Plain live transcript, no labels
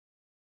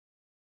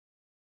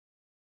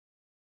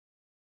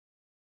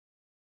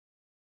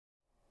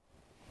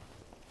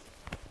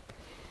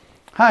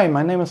Hi,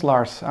 my name is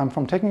Lars. I'm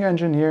from Technica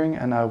Engineering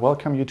and I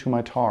welcome you to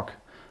my talk.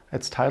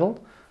 It's titled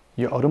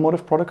Your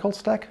Automotive Protocol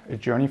Stack, a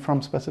Journey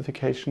from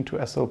Specification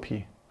to SOP.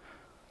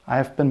 I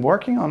have been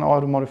working on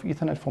Automotive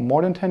Ethernet for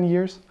more than 10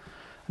 years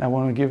and I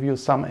want to give you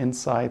some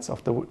insights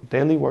of the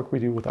daily work we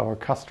do with our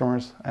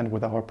customers and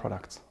with our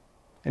products.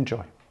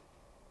 Enjoy.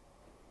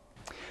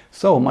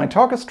 So my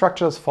talk is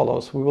structured as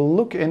follows. We will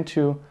look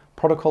into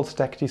protocol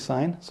stack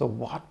design. So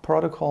what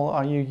protocol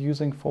are you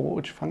using for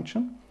which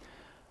function?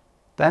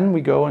 Then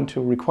we go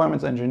into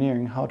requirements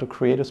engineering, how to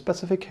create a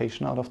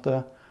specification out of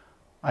the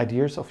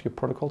ideas of your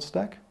protocol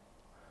stack.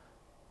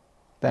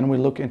 Then we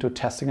look into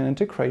testing and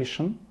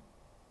integration.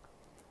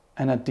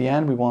 And at the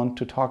end, we want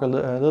to talk a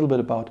little bit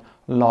about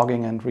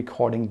logging and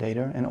recording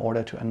data in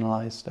order to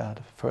analyze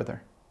that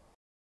further.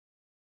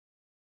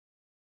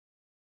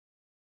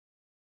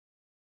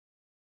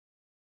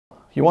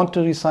 You want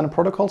to design a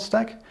protocol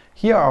stack?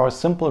 Here are our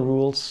simple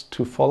rules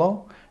to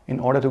follow in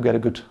order to get a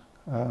good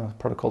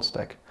protocol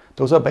stack.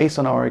 Those are based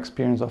on our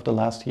experience of the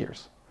last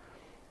years.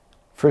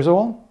 First of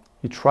all,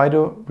 you try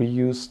to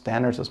reuse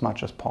standards as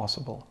much as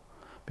possible,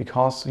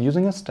 because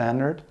using a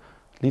standard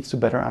leads to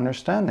better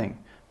understanding.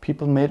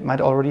 People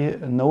might already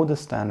know the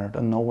standard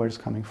and know where it's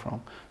coming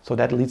from. So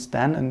that leads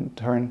then in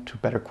turn to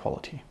better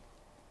quality.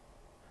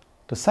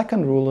 The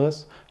second rule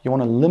is you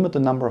want to limit the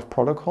number of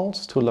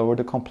protocols to lower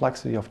the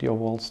complexity of the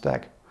overall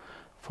stack.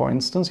 For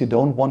instance, you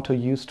don't want to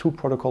use two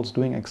protocols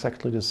doing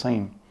exactly the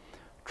same.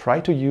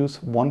 Try to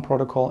use one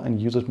protocol and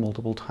use it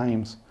multiple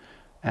times.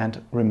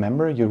 And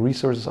remember, your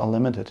resources are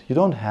limited. You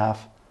don't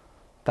have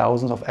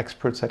thousands of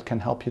experts that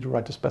can help you to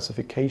write the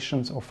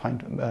specifications or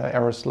find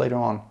errors later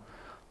on.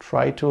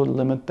 Try to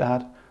limit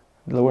that.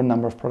 Lower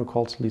number of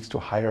protocols leads to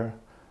higher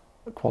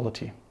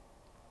quality.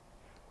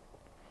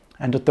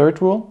 And the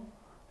third rule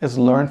is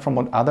learn from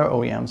what other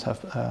OEMs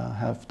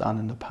have done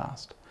in the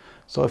past.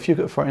 So if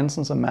you, for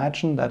instance,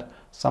 imagine that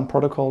some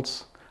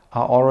protocols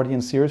are already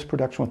in serious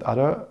production with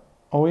other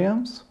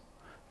OEMs,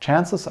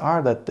 chances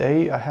are that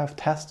they have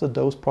tested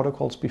those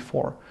protocols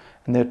before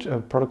and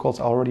that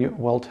protocols are already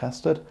well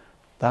tested,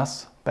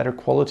 thus better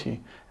quality.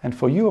 And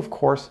for you, of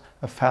course,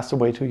 a faster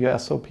way to your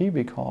SOP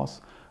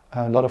because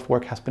a lot of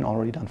work has been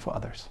already done for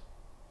others.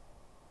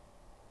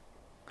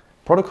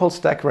 Protocol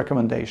stack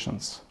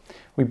recommendations.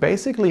 We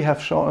basically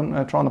have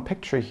drawn a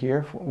picture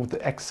here with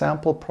the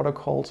example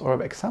protocols or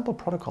example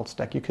protocol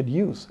stack you could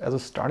use as a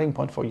starting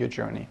point for your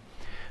journey.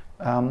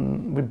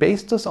 We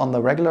based this on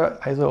the regular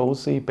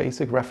ISO-OC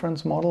basic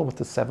reference model with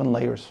the 7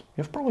 layers.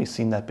 You've probably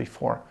seen that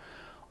before.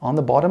 On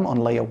the bottom,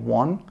 on layer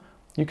 1,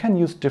 you can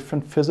use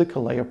different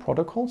physical layer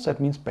protocols. That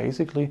means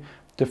basically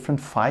different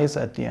PHYs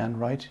at the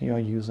end, right, you're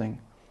using.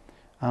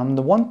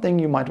 The one thing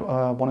you might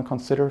want to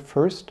consider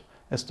first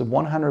is the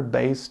 100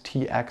 base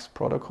TX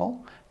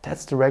protocol.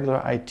 That's the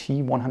regular IT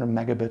 100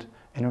 megabit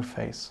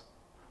interface.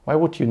 Why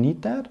would you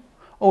need that?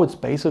 Oh, it's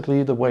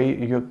basically the way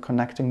you're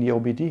connecting the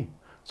OBD.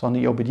 So on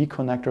the OBD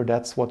connector,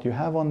 that's what you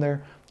have on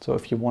there. So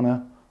if you want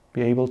to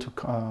be able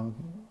to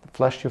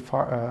flash your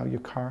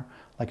car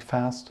like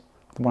fast,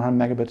 the 100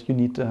 megabit, you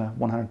need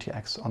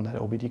 100TX on that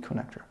OBD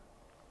connector.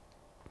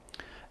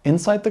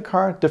 Inside the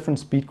car, different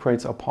speed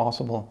grades are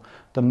possible.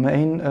 The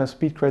main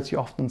speed grades you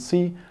often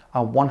see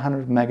are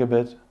 100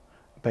 megabit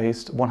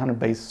based, 100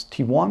 base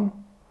T1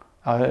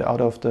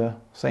 out of the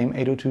same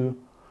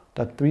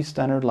 802.3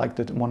 standard like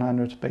the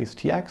 100 base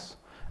TX,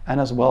 and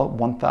as well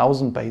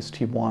 1000 base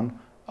T1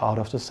 out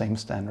of the same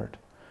standard.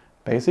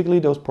 Basically,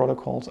 those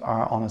protocols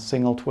are on a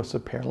single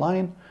twisted pair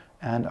line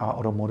and are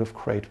automotive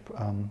grade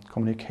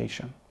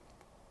communication.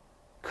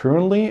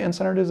 Currently in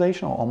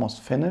standardization, or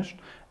almost finished,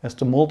 is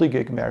the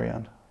multi-gig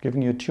variant,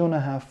 giving you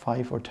 2.5,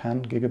 5 or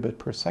 10 gigabit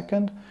per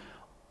second,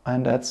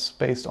 and that's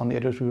based on the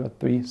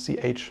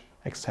 802.3 CH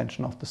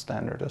extension of the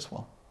standard as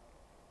well.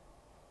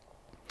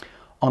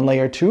 On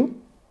layer 2,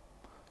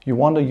 you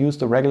want to use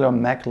the regular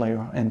MAC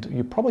layer, and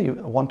you probably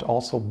want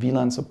also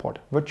VLAN support.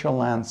 Virtual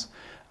LANs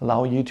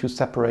allow you to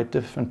separate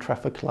different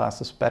traffic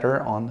classes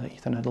better on the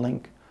Ethernet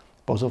link.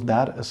 Both of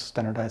that is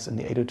standardized in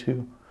the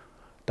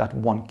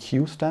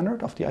 802.1Q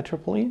standard of the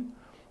IEEE.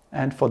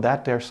 And for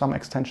that, there are some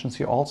extensions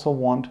you also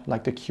want,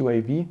 like the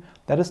QAV.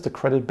 That is the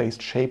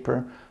credit-based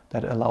shaper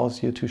that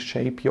allows you to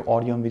shape your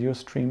audio and video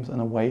streams in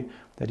a way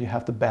that you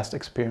have the best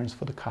experience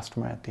for the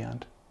customer at the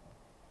end.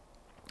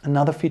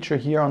 Another feature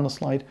here on the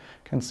slide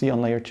you can see on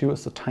layer 2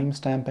 is the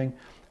timestamping,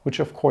 which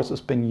of course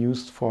is being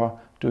used for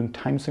doing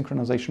time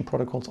synchronization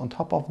protocols on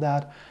top of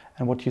that.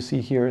 And what you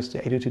see here is the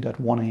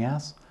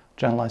 802.1AS,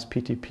 generalized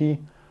PTP.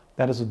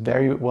 That is a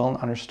very well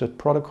understood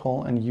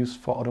protocol and used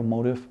for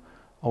automotive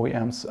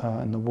OEMs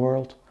in the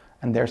world.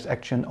 And there's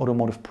actually an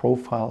automotive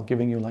profile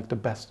giving you like the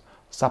best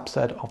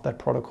subset of that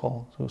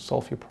protocol to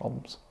solve your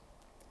problems.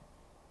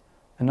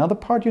 Another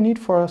part you need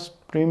for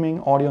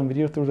streaming audio and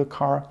video through the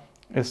car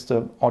is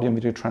the audio and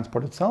video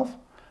transport itself.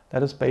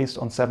 That is based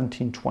on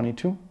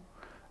 1722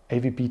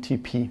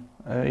 AVB-TP,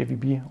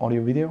 AVB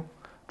audio video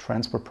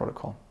transport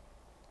protocol.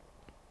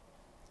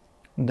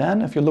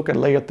 Then if you look at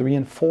layer 3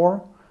 and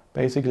 4,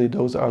 Basically,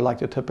 those are like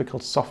the typical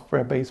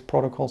software-based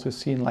protocols you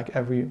see in like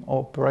every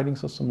operating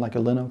system, like a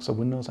Linux or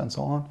Windows and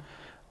so on.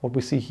 What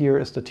we see here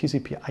is the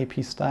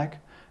TCP/IP stack,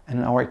 and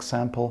in our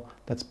example,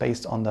 that's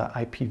based on the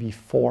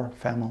IPv4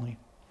 family.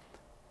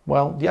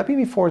 Well, the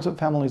IPv4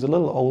 family is a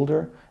little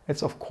older.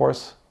 It's of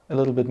course a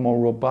little bit more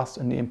robust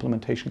in the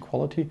implementation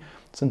quality,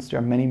 since there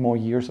are many more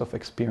years of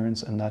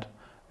experience in that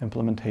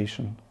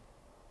implementation.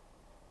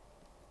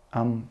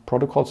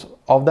 Protocols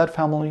of that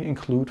family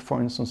include, for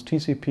instance,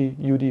 TCP,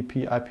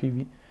 UDP,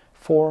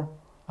 IPv4,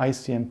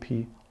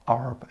 ICMP,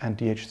 ARP, and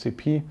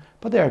DHCP,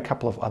 but there are a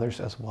couple of others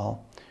as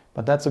well.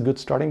 But that's a good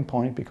starting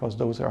point because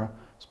those are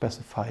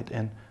specified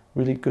in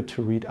really good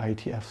to read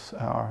IETFs,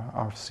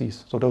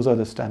 RFCs. So those are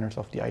the standards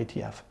of the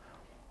IETF.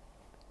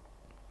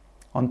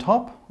 On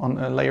top,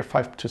 on layer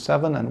 5 to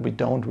 7, and we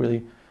don't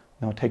really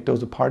take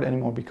those apart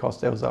anymore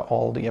because those are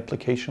all the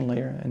application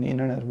layer in the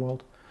internet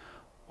world,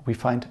 we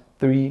find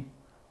 3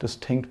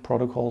 distinct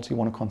protocols you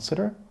want to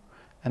consider.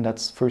 And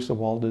that's first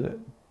of all the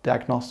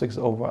diagnostics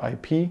over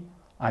IP,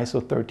 ISO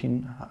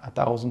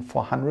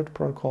 13400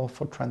 protocol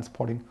for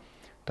transporting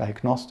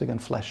diagnostic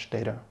and flash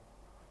data.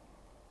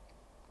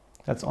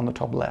 That's on the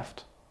top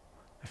left.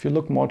 If you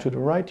look more to the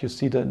right, you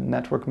see the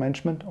network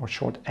management, or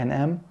short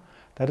NM.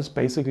 That is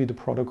basically the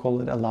protocol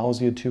that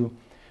allows you to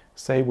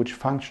say which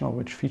function or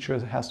which feature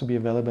has to be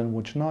available and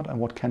which not, and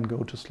what can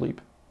go to sleep.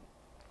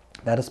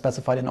 That is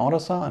specified in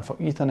AUTOSAR, and for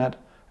Ethernet,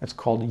 it's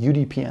called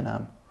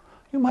UDP-NM.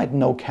 You might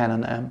know CAN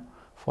and M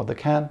for the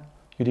CAN.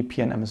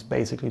 UDP-NM is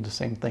basically the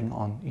same thing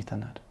on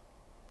Ethernet.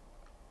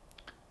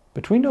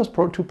 Between those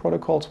two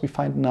protocols, we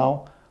find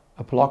now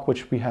a block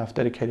which we have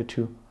dedicated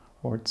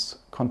towards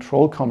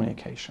control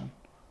communication.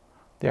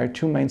 There are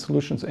 2 main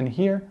solutions in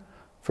here.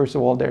 First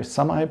of all, there's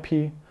some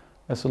IP,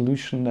 a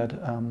solution that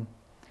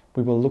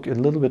we will look a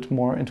little bit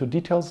more into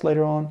details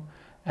later on.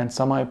 And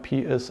some IP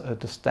is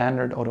the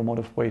standard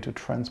automotive way to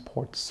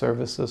transport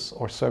services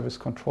or service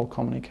control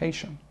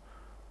communication.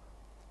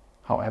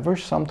 However,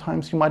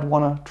 sometimes you might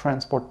want to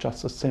transport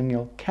just a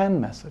single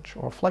CAN message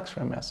or a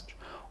FlexRAM message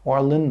or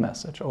a LIN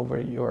message over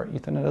your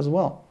Ethernet as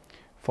well.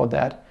 For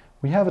that,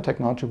 we have a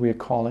technology we are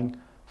calling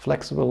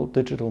Flexible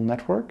Digital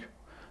Network.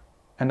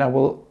 And I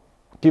will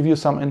give you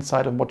some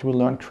insight on what you will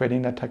learn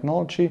creating that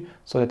technology,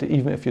 so that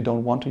even if you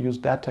don't want to use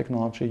that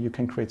technology, you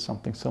can create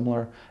something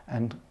similar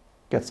and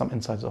get some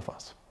insights of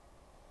us.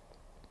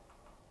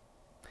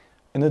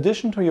 In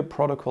addition to your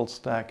protocol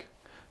stack,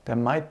 there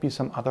might be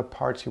some other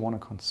parts you want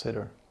to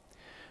consider.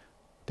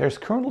 There's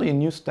currently a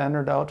new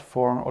standard out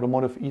for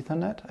Automotive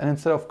Ethernet, and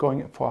instead of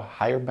going for a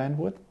higher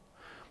bandwidth,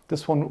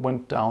 this one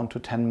went down to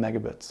 10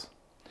 megabits.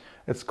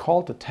 It's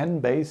called the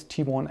 10-base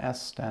T1S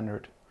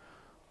standard.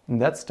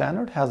 And that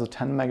standard has a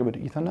 10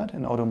 megabit Ethernet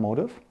in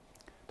automotive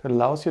that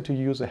allows you to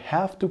use a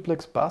half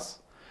duplex bus,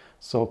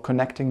 so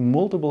connecting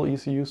multiple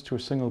ECUs to a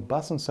single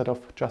bus instead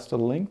of just a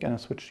link and a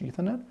switched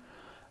Ethernet.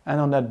 And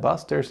on that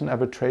bus there's an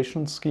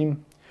arbitration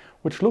scheme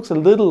which looks a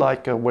little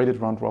like a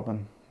weighted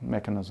round-robin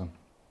mechanism.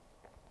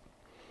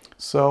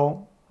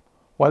 So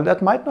while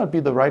that might not be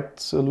the right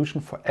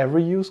solution for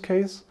every use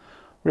case,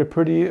 we're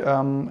pretty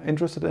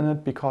interested in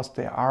it because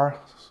there are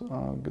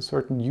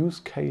certain use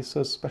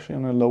cases, especially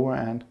on the lower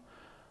end,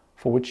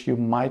 for which you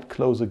might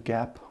close a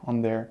gap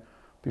on there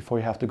before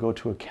you have to go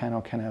to a CAN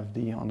or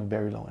CAN-FD on the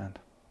very low end.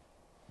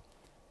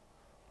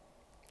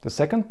 The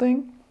second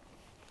thing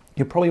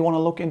you probably want to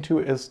look into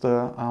is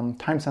the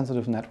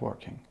time-sensitive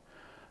networking.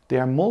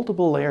 There are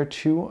multiple layer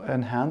 2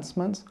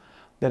 enhancements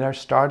that are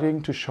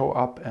starting to show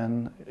up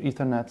in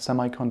Ethernet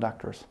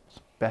semiconductors,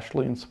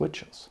 especially in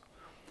switches.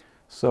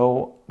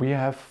 So we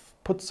have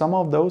put some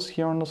of those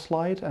here on the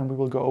slide, and we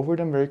will go over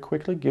them very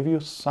quickly, give you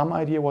some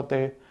idea what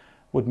they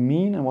would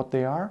mean and what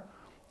they are.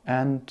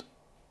 And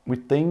we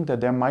think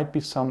that there might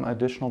be some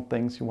additional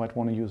things you might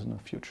want to use in the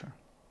future.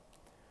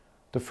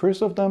 The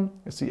first of them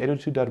is the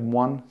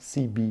 802.1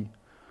 CB.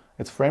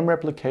 It's frame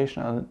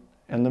replication and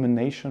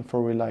elimination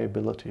for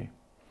reliability.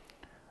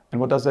 And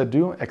what does that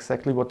do?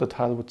 Exactly what the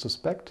title would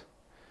suspect.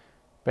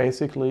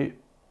 Basically,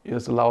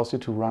 it allows you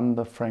to run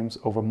the frames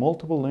over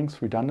multiple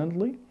links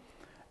redundantly,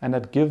 and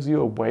that gives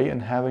you a way in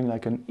having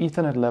like an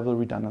Ethernet level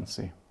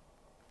redundancy.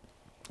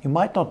 You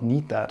might not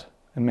need that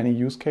in many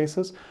use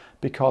cases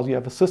because you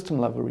have a system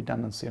level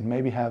redundancy and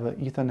maybe have an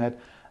Ethernet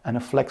and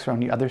a FlexRAM on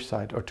the other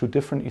side, or 2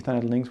 different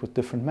Ethernet links with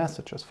different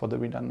messages for the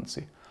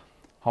redundancy.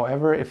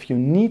 However, if you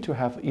need to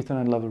have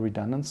Ethernet level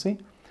redundancy,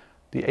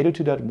 the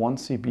 802.1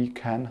 CB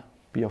can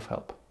be of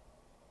help.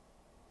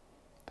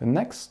 The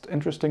next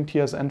interesting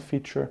TSN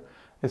feature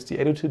is the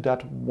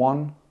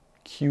 802.1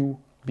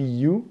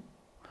 QBU.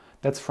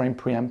 That's frame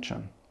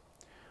preemption.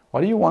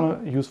 Why do you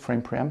want to use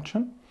frame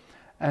preemption?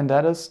 And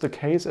that is the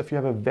case if you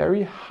have a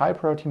very high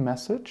priority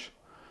message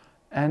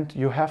and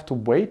you have to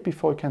wait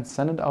before you can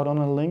send it out on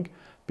a link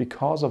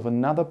because of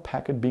another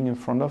packet being in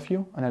front of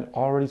you and it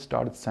already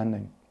started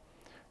sending.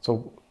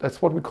 So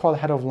that's what we call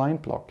head of line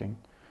blocking.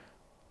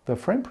 The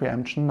frame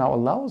preemption now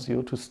allows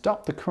you to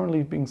stop the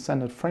currently being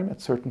sent frame at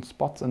certain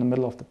spots in the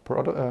middle of the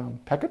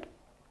packet,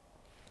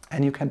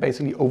 and you can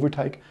basically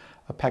overtake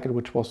a packet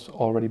which was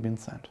already been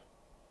sent.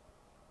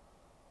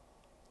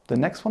 the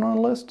next one on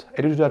the list,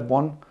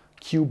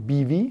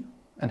 82.1QBV,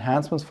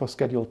 enhancements for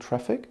scheduled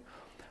traffic.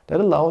 That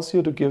allows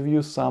you to give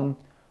you some,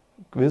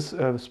 with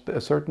a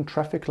certain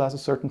traffic class, a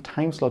certain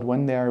time slot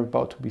when they are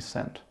about to be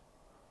sent.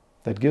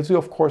 That gives you,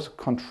 of course,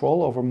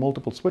 control over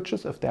multiple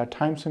switches if they are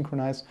time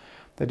synchronized,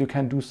 that you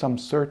can do some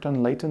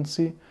certain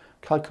latency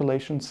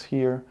calculations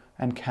here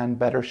and can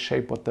better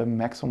shape what the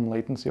maximum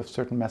latency of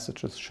certain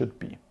messages should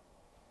be.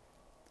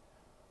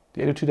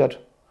 The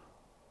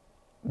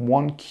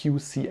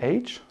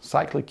 82.1QCH,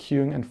 cyclic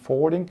queuing and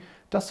forwarding,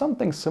 does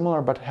something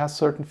similar but has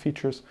certain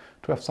features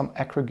to have some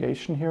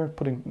aggregation here,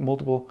 putting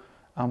multiple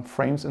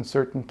frames in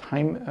certain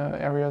time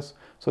areas.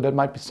 So that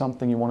might be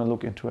something you want to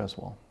look into as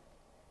well.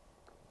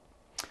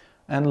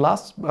 And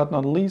last but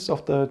not least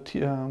of the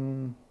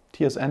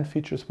TSN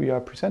features we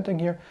are presenting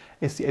here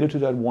is the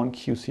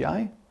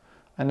 82.1QCI,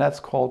 and that's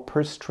called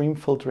per stream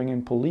filtering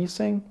and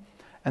policing.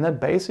 And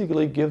that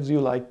basically gives you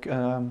like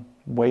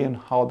way in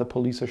how the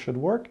policer should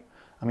work.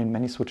 I mean,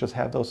 many switches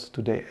have those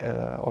today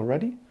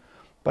already,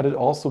 but it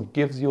also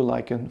gives you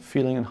like a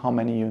feeling in how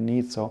many you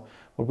need. So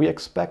what we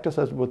expect is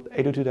that with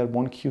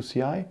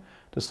 82.1QCI,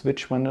 the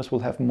switch vendors will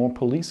have more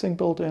policing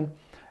built in,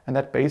 and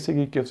that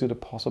basically gives you the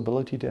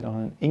possibility that on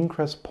an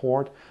ingress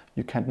port,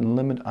 you can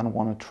limit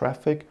unwanted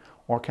traffic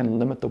or can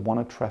limit the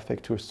wanted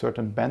traffic to a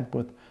certain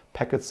bandwidth,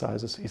 packet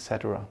sizes,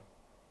 etc.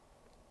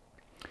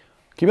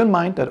 Keep in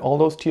mind that all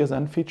those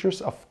TSN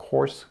features, of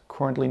course,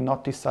 currently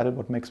not decided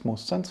what makes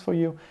most sense for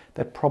you.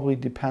 That probably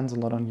depends a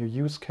lot on your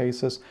use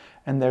cases,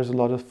 and there's a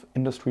lot of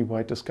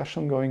industry-wide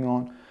discussion going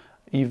on.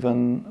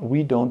 Even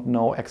we don't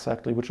know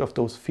exactly which of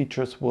those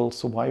features will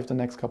survive the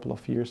next couple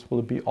of years. Will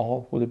it be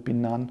all? Will it be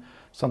none?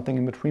 Something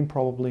in between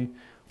probably.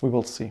 We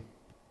will see.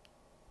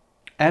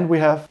 And we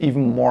have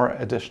even more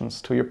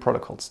additions to your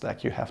protocol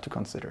stack you have to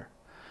consider.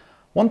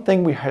 One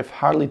thing we have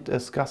hardly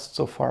discussed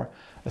so far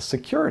is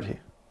security.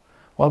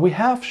 While we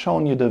have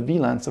shown you the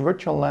VLANs, the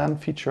virtual LAN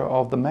feature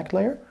of the MAC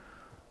layer,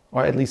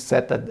 or at least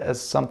set that as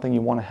something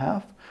you want to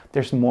have,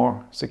 there's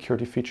more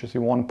security features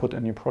you want to put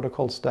in your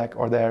protocol stack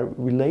or they're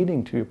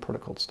relating to your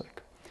protocol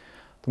stack.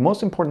 The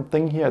most important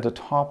thing here at the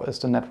top is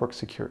the network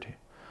security.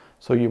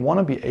 So you want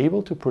to be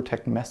able to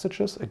protect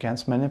messages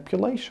against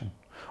manipulation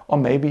or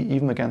maybe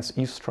even against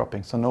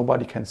eavesdropping so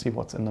nobody can see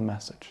what's in the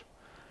message.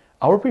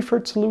 Our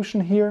preferred solution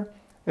here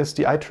is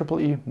the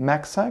IEEE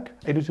MACsec.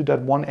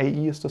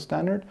 82.1AE is the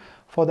standard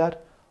for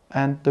that.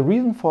 And the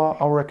reason for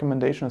our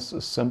recommendation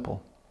is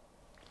simple.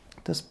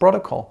 This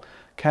protocol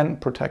can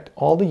protect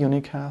all the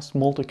unicast,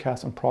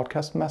 multicast, and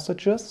broadcast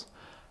messages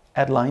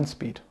at line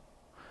speed.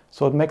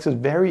 So it makes it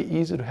very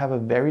easy to have a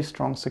very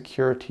strong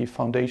security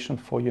foundation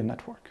for your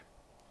network.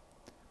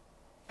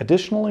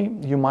 Additionally,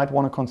 you might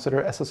want to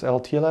consider SSL,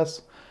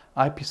 TLS,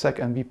 IPsec,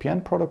 and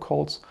VPN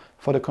protocols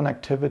for the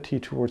connectivity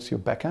towards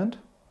your backend.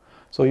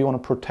 So you want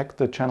to protect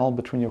the channel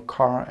between your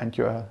car and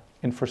your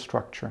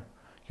infrastructure,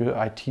 your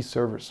IT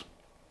servers.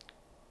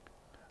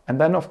 And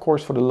then, of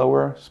course, for the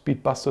lower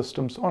speed bus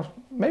systems, or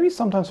maybe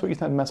sometimes for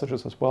Ethernet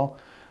messages as well,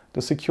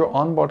 the Secure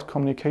Onboard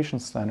Communication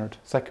Standard,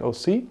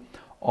 SecOC,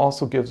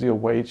 also gives you a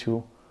way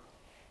to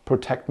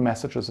protect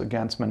messages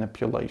against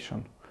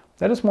manipulation.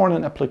 That is more on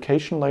an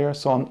application layer,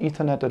 so on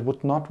Ethernet that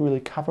would not really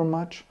cover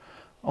much,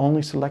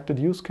 only selected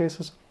use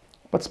cases,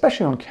 but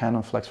especially on CAN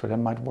and FlexRay that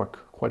might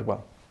work quite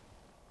well.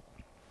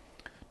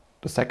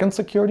 The second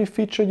security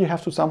feature you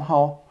have to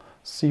somehow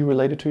see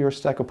related to your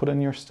stack or put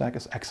in your stack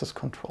is access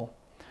control.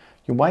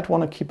 You might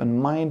want to keep in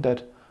mind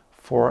that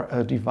for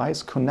a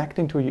device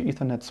connecting to your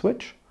Ethernet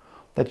switch,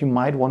 that you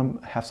might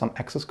want to have some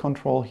access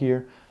control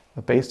here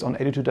based on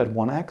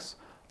 82.1x.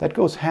 That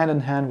goes hand in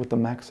hand with the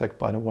MACsec,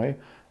 by the way,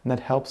 and that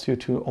helps you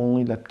to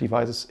only let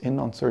devices in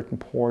on certain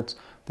ports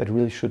that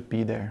really should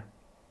be there.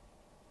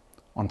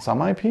 On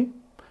some IP,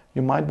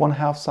 you might want to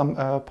have some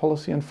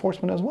policy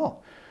enforcement as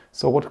well.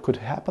 So what could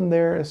happen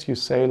there is you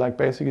say, like,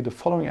 basically the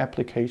following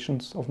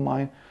applications of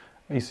my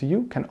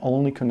ECU can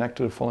only connect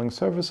to the following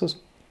services,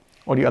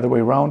 or the other way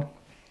around.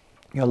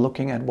 You're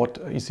looking at what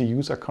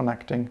ECUs are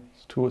connecting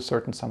to a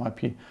certain some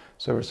IP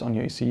service on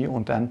your ECU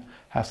and then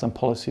have some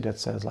policy that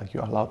says like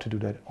you're allowed to do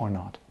that or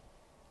not.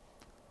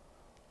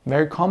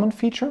 Very common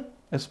feature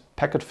is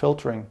packet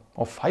filtering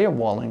or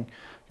firewalling.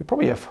 You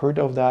probably have heard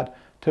of that.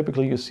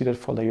 Typically you see that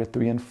for layer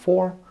 3 and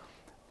 4,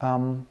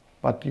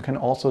 but you can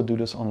also do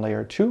this on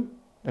layer 2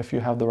 if you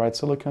have the right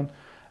silicon.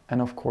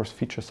 And of course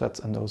feature sets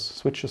and those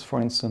switches,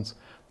 for instance,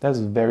 that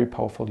is a very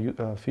powerful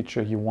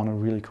feature you want to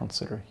really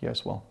consider here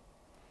as well.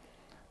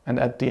 And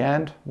at the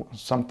end,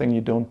 something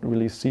you don't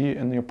really see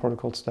in your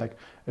protocol stack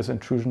is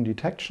intrusion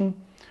detection.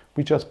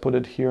 We just put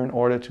it here in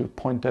order to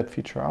point that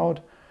feature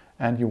out,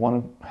 and you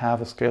want to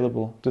have a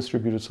scalable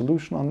distributed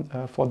solution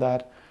for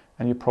that,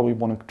 and you probably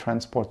want to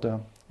transport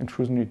the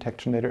intrusion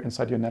detection data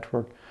inside your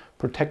network,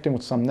 protect them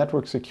with some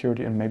network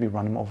security, and maybe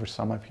run them over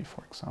some IP,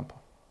 for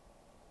example.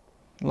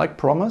 Like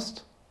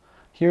promised,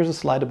 here's a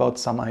slide about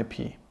some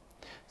IP.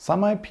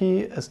 Some IP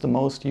is the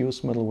most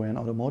used middleware in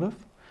automotive,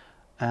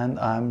 and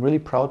I'm really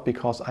proud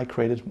because I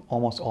created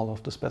almost all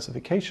of the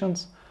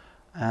specifications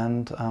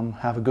and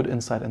have a good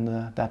insight in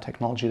that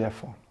technology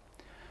therefore.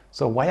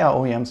 So why are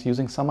OEMs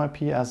using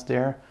SumIP as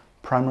their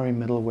primary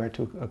middleware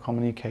to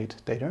communicate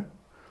data?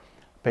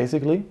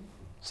 Basically,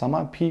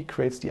 SumIP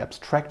creates the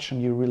abstraction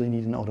you really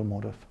need in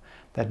automotive.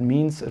 That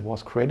means it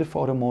was created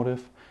for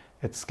automotive.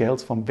 It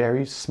scales from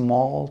very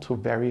small to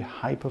very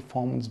high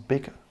performance,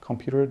 big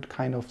computer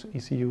kind of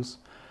ECUs.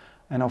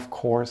 And of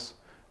course,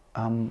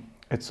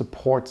 it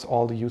supports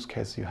all the use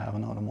cases you have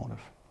in automotive.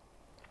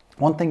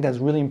 One thing that's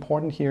really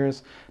important here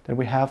is that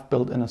we have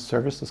built in a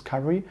service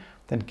discovery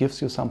that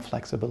gives you some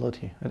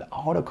flexibility. It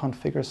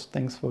auto-configures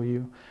things for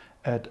you.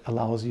 It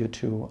allows you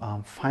to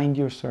find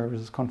your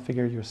services,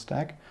 configure your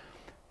stack,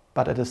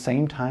 but at the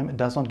same time, it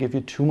does not give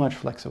you too much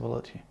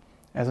flexibility.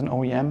 As an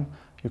OEM,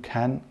 you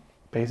can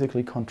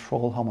basically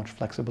control how much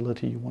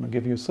flexibility you want to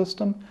give your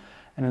system,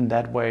 and in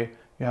that way,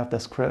 you have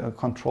this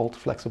controlled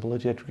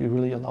flexibility that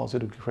really allows you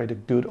to create a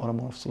good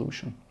automotive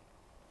solution.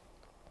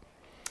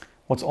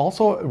 What's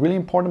also really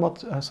important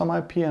about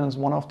SumIP, and is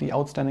one of the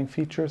outstanding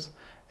features,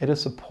 it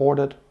is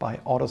supported by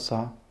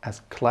AUTOSAR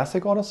as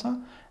classic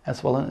AUTOSAR,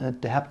 as well as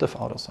adaptive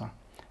AUTOSAR.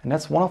 And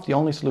that's one of the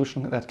only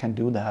solutions that can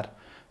do that.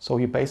 So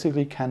you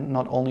basically can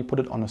not only put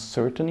it on a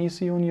certain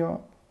ECU in your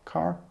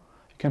car,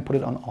 you can put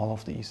it on all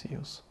of the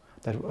ECUs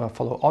that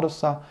follow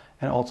AUTOSAR,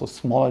 and also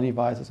smaller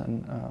devices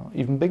and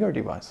even bigger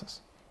devices.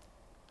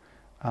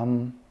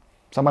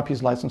 SumIP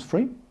is license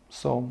free,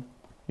 so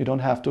you don't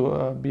have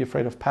to be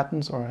afraid of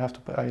patents or have to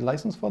pay a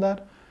license for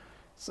that.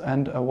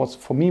 And what's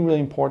for me really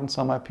important,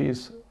 SumIP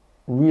is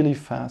really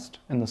fast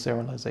in the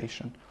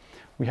serialization.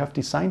 We have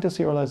designed the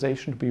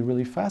serialization to be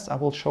really fast. I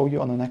will show you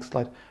on the next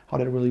slide how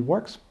that really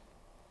works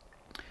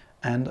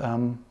and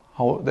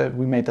how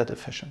we made that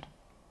efficient.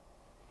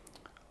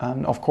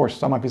 And of course,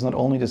 SumIP is not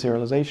only the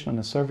serialization and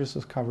the service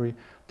discovery,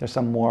 there's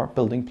some more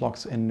building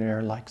blocks in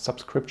there, like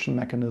subscription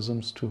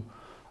mechanisms to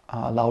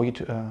allow you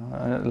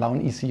to allow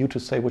an ECU to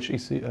say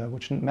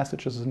which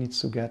messages it needs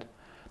to get.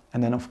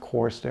 And then of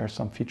course there are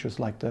some features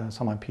like the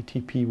SumIP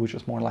TP, which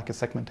is more like a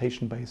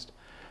segmentation based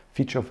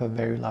feature for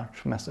very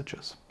large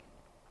messages.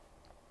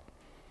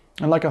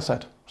 And like I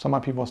said,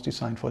 SumIP was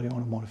designed for the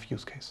automotive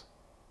use case.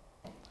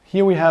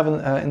 Here we have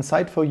an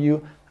insight for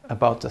you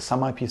about the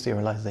SumIP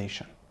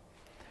serialization.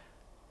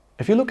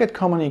 If you look at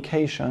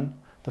communication,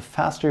 the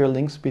faster your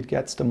link speed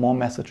gets, the more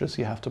messages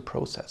you have to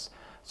process.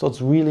 So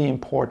it's really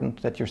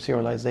important that your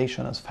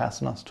serialization is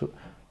fast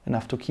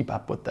enough to keep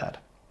up with that.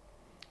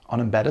 On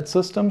embedded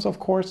systems, of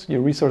course, your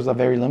resources are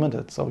very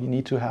limited, so you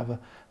need to have a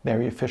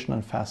very efficient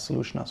and fast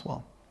solution as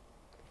well.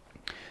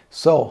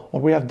 So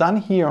what we have done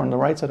here on the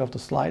right side of the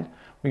slide,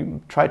 we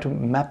try to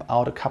map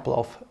out a couple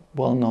of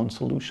well-known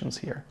solutions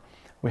here.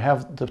 We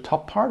have the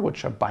top part,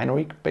 which are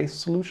binary-based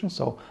solutions,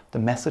 so the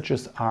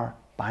messages are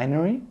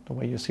binary, the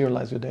way you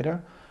serialize your data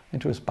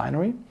into is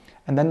binary,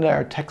 and then there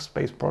are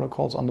text-based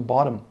protocols on the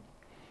bottom.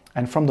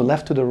 And from the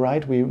left to the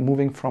right, we're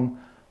moving from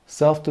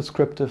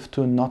self-descriptive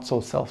to not so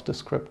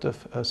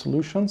self-descriptive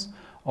solutions,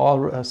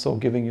 also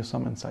giving you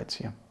some insights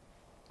here.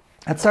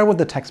 Let's start with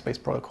the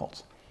text-based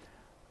protocols.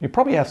 You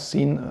probably have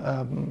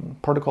seen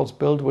protocols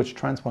built which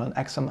transport an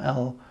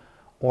XML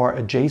or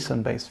a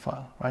JSON-based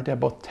file, right? They're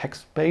both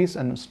text-based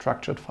and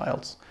structured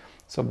files.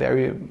 So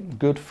very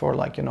good for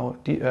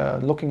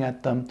looking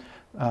at them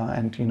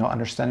and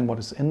understanding what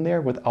is in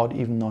there without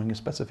even knowing a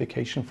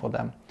specification for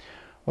them.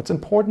 What's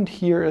important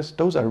here is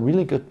those are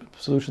really good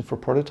solutions for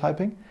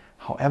prototyping.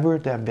 However,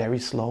 they're very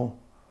slow,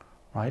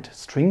 right?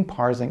 String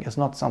parsing is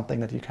not something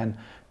that you can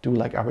do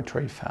like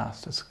arbitrary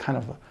fast. It's kind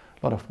of a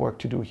lot of work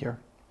to do here.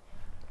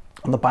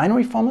 On the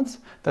binary formats,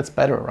 that's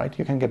better, right?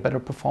 You can get better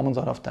performance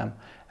out of them.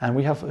 And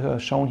we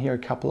have shown here a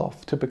couple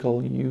of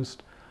typical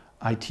used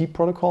IT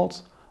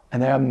protocols,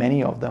 and there are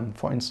many of them.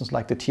 For instance,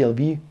 like the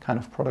TLV kind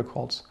of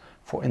protocols.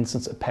 For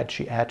instance,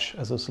 Apache Edge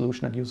as a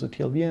solution that uses a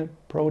TLV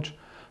approach.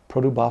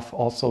 Protobuf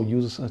also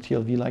uses a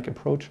TLV-like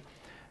approach.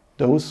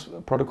 Those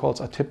protocols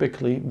are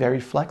typically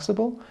very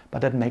flexible, but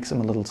that makes them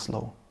a little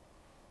slow.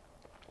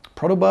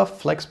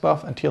 Protobuf,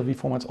 FlexBuf, and TLV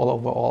formats all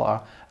overall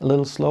are a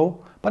little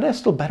slow, but they're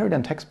still better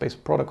than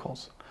text-based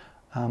protocols.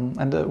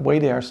 And the way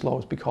they are slow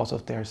is because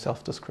of their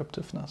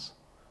self-descriptiveness.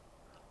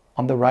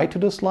 On the right to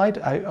the slide,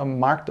 I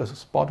marked a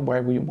spot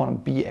where we want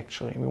to be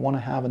actually. We want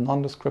to have a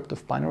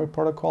non-descriptive binary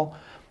protocol,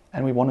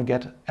 and we want to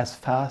get as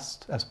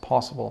fast as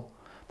possible.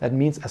 That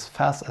means as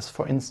fast as,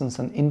 for instance,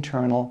 an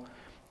internal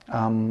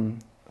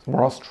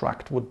raw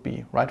struct would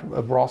be, right?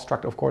 A raw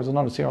struct, of course, is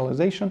not a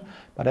serialization,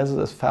 but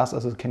as fast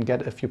as it can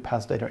get if you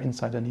pass data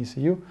inside an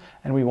ECU,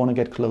 and we want to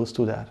get close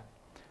to that.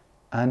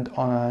 And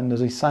on the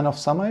design of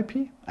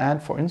SumIP,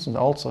 and for instance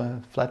also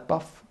a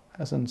FlatBuf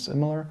as a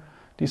similar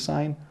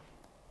design,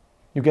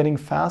 you're getting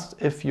fast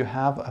if you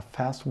have a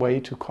fast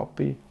way to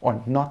copy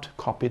or not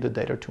copy the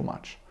data too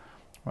much,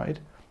 right?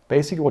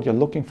 Basically what you're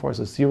looking for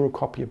is a zero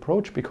copy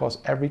approach, because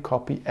every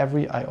copy,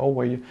 every I/O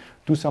where you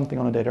do something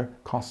on the data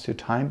costs you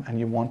time, and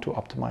you want to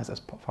optimize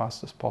as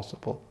fast as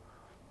possible.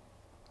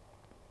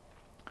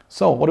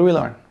 So what do we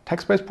learn?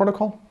 Text-based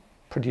protocol,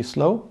 pretty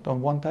slow,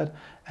 don't want that.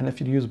 And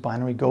if you use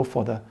binary, go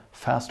for the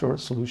faster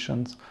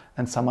solutions.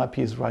 And SumIP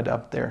is right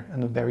up there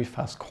in a very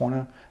fast corner,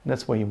 and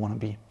that's where you want to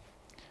be.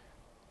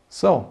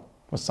 So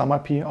With some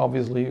IP,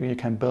 obviously, you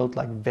can build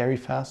like very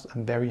fast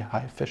and very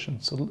high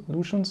efficient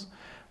solutions.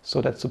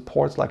 So that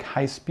supports like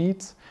high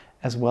speeds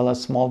as well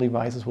as small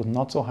devices with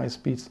not so high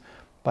speeds,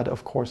 but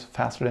of course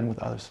faster than with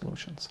other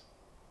solutions.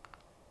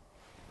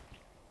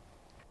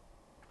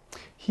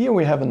 Here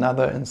we have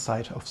another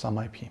insight of some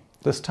IP.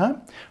 This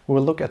time we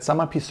will look at some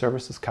IP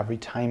service discovery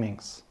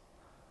timings.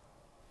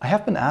 I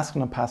have been asked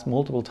in the past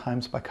multiple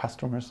times by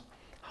customers,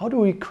 how do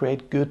we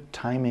create good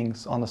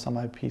timings on the some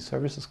IP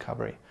service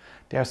discovery?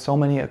 There are so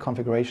many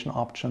configuration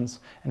options,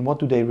 and what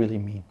do they really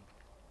mean?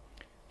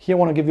 Here I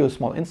want to give you a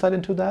small insight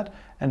into that,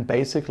 and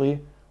basically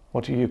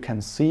what you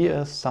can see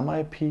is some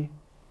IP,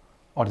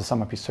 or the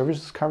some IP service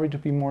discovery to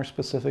be more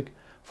specific,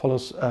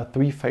 follows a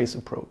three-phase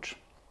approach.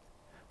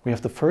 We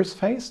have the first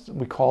phase,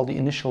 we call the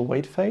initial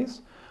wait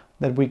phase,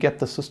 that we get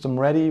the system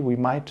ready. We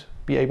might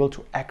be able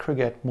to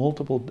aggregate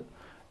multiple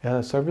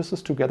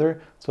services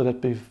together so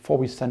that before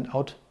we send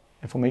out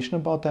information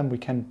about them, we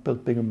can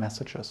build bigger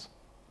messages.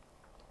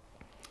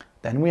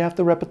 Then we have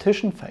the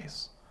repetition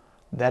phase.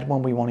 That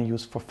one we want to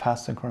use for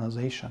fast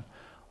synchronization.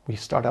 We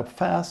start up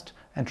fast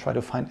and try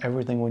to find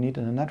everything we need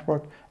in the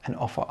network and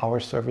offer our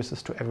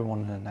services to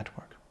everyone in the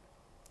network.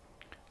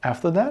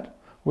 After that,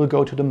 we'll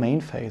go to the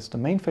main phase. The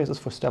main phase is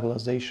for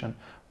stabilization.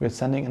 We're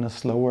sending in a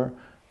slower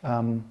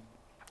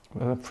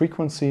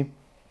frequency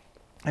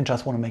and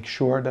just want to make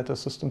sure that the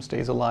system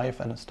stays alive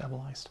and is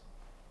stabilized.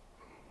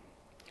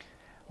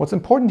 What's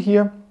important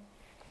here,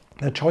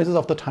 the choices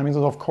of the timings,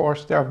 of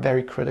course, they are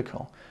very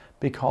critical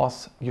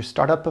because your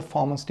startup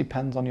performance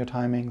depends on your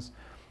timings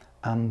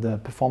and the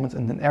performance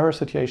in an error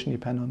situation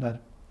depends on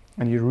that.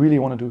 And you really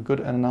want to do a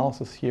good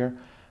analysis here.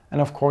 And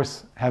of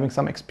course, having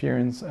some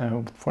experience,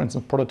 for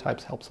instance,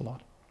 prototypes helps a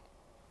lot.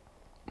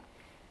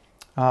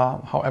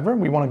 However,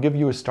 we want to give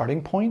you a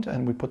starting point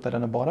and we put that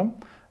in the bottom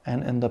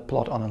and in the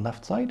plot on the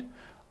left side.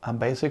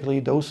 Basically,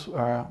 those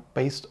are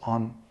based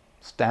on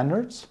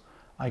standards.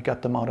 I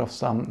got them out of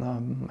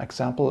some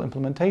example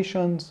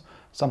implementations,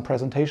 some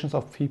presentations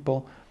of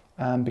people,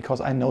 because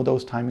I know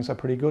those timings are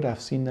pretty good.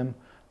 I've seen them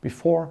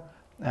before,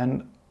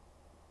 and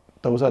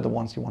those are the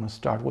ones you want to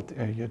start with.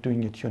 You're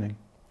doing your tuning.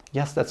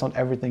 Yes, that's not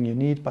everything you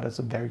need, but it's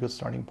a very good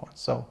starting point.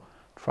 So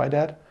try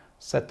that.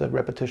 Set the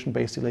repetition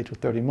base delay to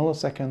 30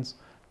 milliseconds.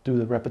 Do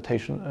the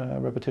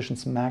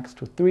repetitions max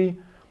to 3,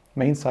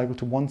 main cycle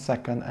to 1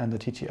 second, and the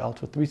TTL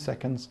to 3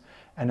 seconds.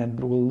 And then it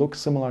will look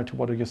similar to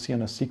what you see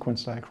on a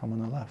sequence diagram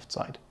on the left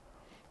side.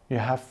 You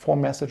have 4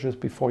 messages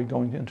before you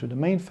go into the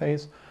main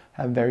phase,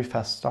 have very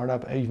fast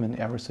startup, even in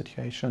error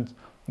situations,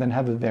 then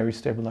have a very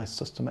stabilized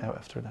system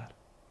after that.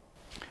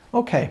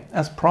 Okay,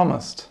 as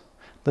promised,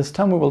 this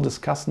time we will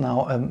discuss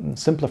now a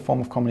simpler form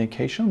of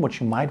communication,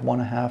 which you might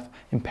want to have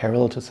in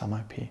parallel to some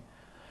IP.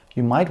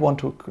 You might want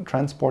to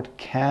transport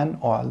CAN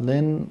or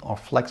LIN or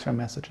FlexRAM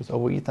messages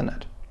over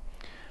Ethernet.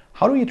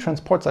 How do you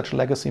transport such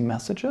legacy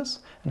messages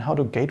and how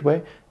to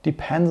gateway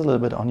depends a little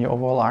bit on your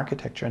overall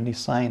architecture and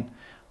design.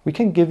 We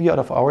can give you out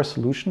of our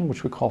solution,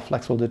 which we call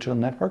Flexible Digital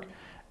Network,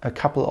 a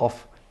couple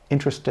of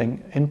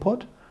interesting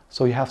input,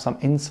 so you have some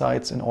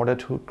insights in order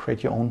to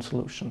create your own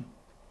solution.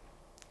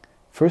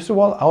 First of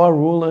all, our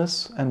rule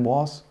is and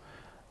was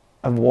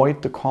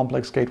avoid the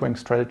complex gatewaying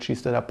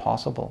strategies that are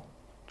possible.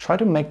 Try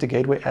to make the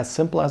gateway as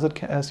simple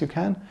as you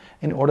can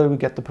in order to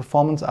get the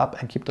performance up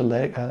and keep the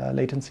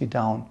latency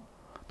down.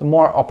 The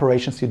more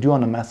operations you do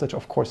on a message,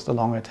 of course, the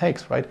longer it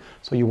takes, right?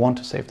 So you want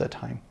to save that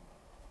time.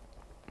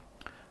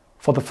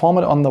 For the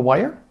format on the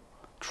wire,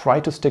 try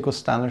to stick with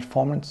standard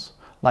formats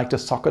like the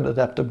socket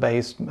adapter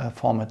based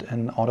format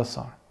in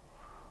AUTOSAR.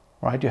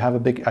 Right? You have a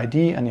big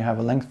ID and you have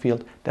a length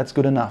field. That's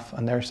good enough,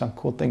 and there are some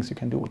cool things you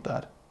can do with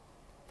that.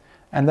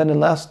 And then the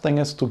last thing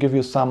is to give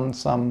you some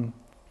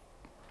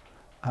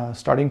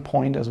starting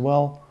point as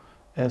well.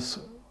 Is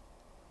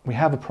we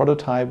have a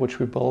prototype which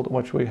we built,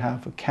 which we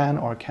have a CAN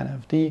or a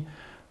CAN-FD,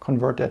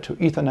 convert that to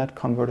Ethernet,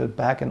 convert it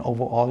back, and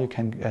overall you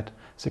can get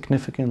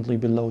significantly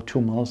below 2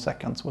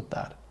 milliseconds with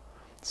that.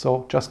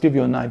 So just give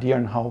you an idea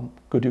on how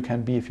good you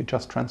can be if you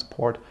just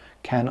transport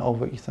CAN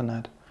over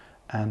Ethernet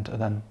and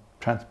then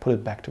put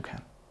it back to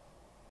CAN.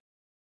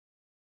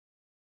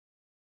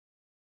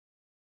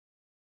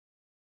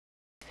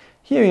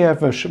 Here you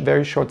have a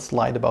very short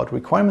slide about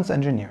requirements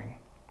engineering.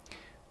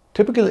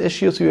 Typical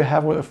issues you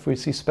have if we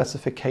see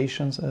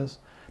specifications is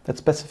that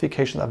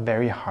specifications are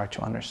very hard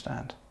to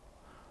understand.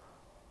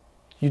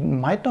 You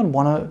might not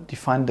want to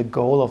define the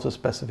goal of the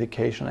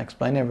specification,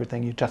 explain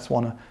everything, you just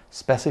want to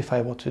specify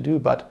what to do.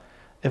 But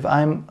if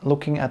I'm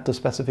looking at the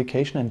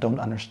specification and don't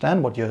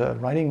understand what you're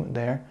writing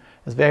there,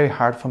 it's very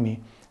hard for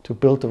me to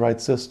build the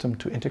right system,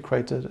 to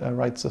integrate the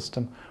right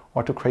system,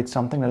 or to create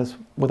something that is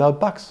without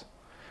bugs.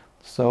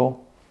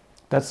 So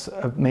that's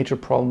a major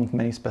problem with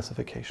many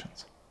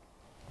specifications.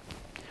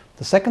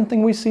 The second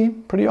thing we see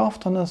pretty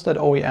often is that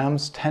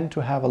OEMs tend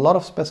to have a lot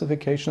of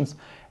specifications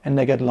and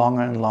they get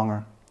longer and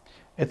longer.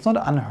 It's not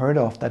unheard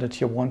of that a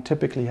Tier 1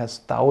 typically has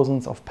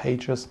thousands of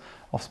pages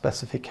of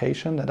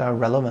specification that are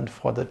relevant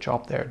for the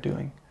job they're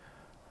doing.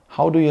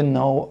 How do you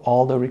know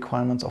all the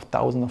requirements of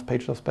thousands of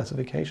pages of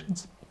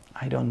specifications?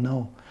 I don't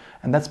know.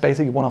 And that's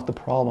basically one of the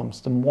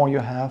problems. The more you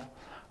have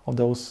of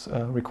those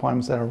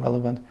requirements that are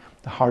relevant,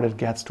 the harder it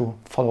gets to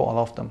follow all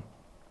of them.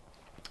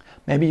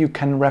 Maybe you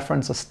can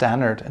reference a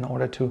standard in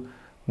order to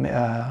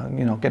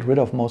get rid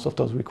of most of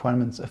those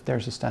requirements if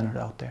there's a standard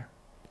out there.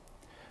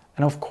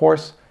 And of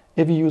course,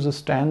 if you use a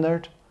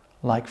standard,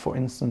 like for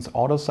instance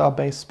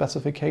AUTOSAR-based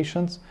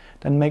specifications,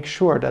 then make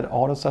sure that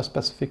AUTOSAR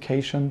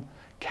specification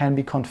can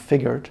be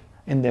configured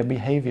in their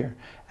behavior.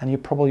 And you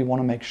probably want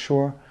to make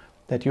sure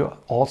that you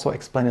also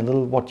explain a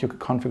little what your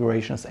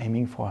configuration is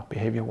aiming for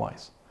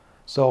behavior-wise.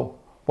 So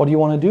what do you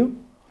want to do?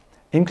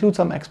 Include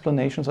some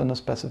explanations in the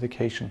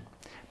specification.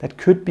 That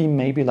could be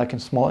maybe like a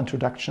small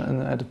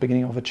introduction at the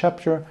beginning of a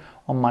chapter,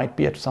 or might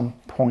be at some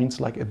points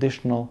like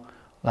additional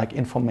like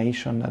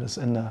information that is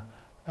in the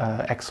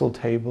Excel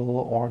table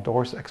or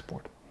DOORS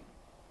export.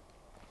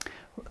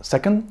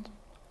 Second,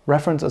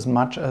 reference as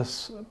much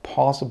as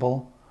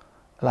possible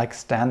like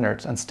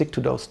standards and stick to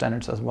those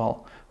standards as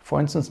well. For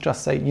instance,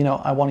 just say,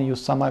 I want to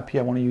use some IP,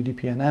 I want to use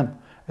UDP/NM.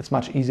 It's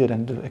much easier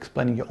than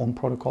explaining your own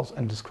protocols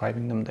and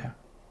describing them there.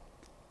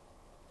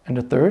 And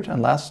the third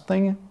and last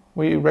thing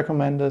we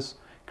recommend is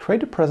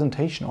create a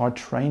presentation or a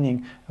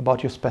training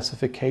about your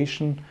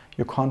specification,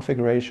 your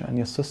configuration, and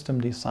your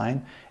system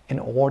design in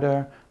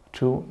order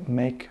to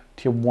make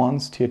tier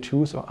 1s, tier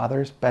 2s, or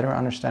others better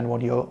understand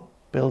what you're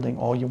building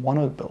or you want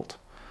to build.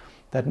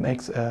 That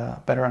makes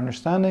a better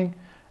understanding,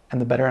 and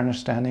the better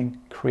understanding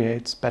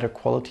creates better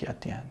quality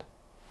at the end.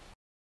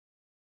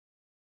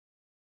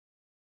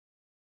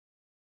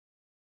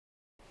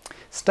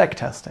 Stack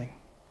testing.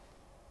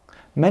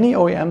 Many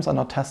OEMs are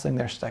not testing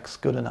their stacks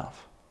good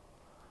enough.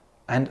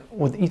 And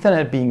with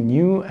Ethernet being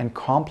new and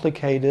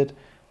complicated,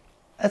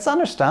 it's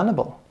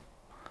understandable.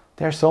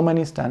 There are so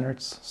many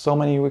standards, so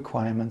many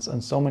requirements,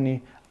 and so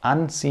many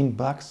unseen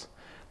bugs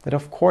that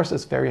of course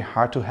it's very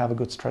hard to have a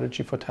good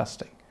strategy for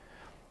testing.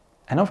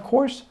 And of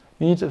course,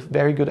 you need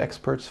very good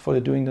experts for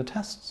doing the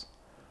tests.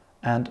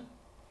 And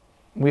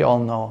we all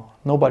know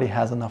nobody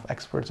has enough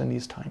experts in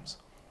these times.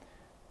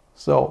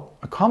 So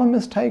a common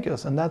mistake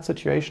is in that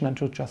situation and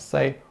to just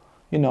say,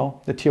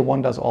 the tier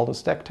 1 does all the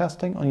stack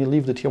testing and you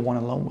leave the tier 1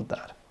 alone with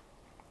that.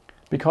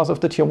 Because if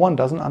the tier 1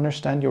 doesn't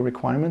understand your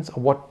requirements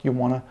or what you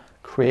want to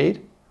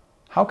create,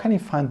 how can he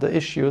find the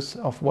issues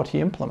of what he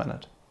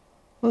implemented?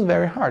 It's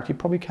very hard. He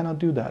probably cannot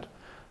do that.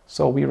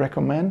 So we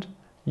recommend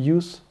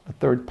use a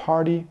third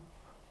party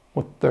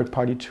with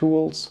third-party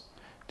tools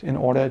in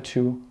order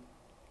to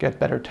get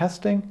better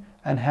testing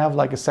and have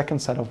like a second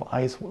set of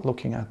eyes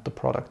looking at the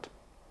product.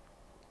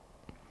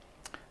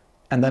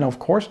 And then of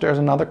course there's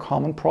another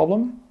common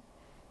problem.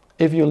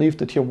 If you leave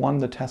the tier 1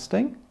 the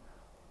testing,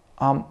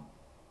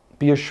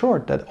 be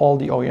assured that all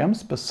the OEM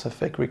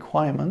specific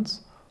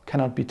requirements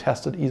cannot be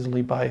tested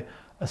easily by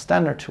a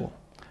standard tool.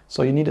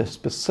 So you need a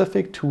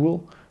specific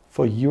tool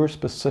for your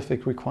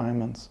specific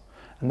requirements.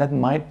 And that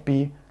might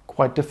be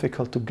quite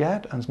difficult to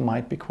get and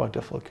might be quite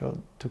difficult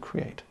to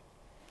create.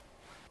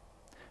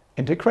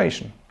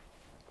 Integration.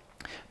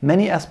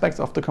 Many aspects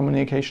of the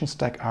communication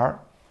stack are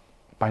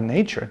by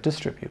nature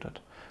distributed.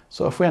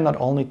 So if we are not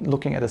only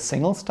looking at a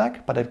single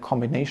stack, but a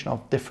combination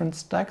of different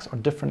stacks or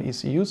different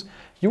ECUs,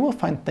 you will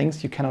find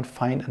things you cannot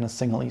find in a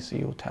single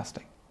ECU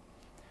testing.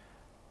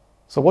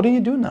 So what do you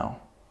do now?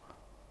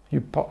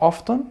 You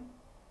often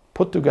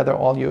put together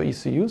all your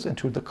ECUs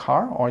into the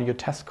car or your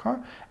test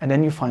car, and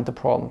then you find the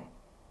problem.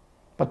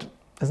 But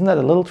isn't that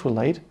a little too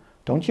late?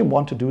 Don't you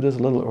want to do this a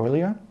little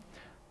earlier?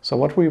 So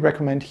what we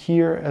recommend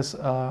here is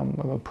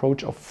an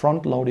approach of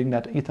front-loading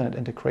that Ethernet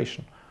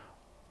integration.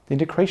 The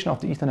integration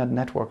of the Ethernet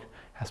network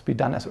has to be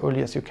done as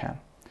early as you can.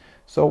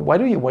 So why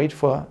do you wait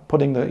for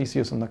putting the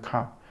ECUs in the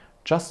car?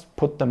 Just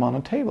put them on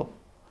a table.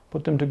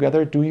 Put them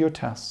together, do your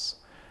tests.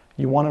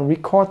 You want to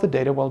record the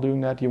data while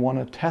doing that. You want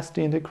to test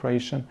the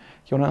integration.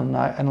 You want to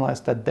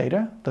analyze that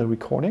data, the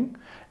recording,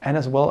 and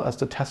as well as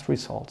the test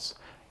results.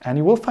 And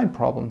you will find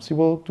problems. You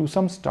will do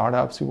some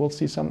startups. You will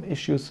see some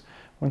issues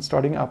when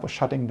starting up or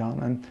shutting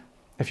down. And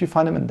if you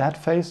find them in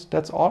that phase,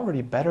 that's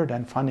already better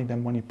than finding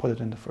them when you put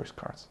it in the first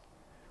cars.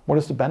 What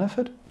is the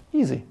benefit?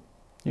 Easy.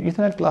 Your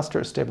Ethernet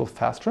cluster is stable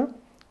faster,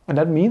 and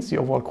that means the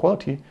overall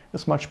quality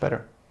is much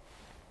better.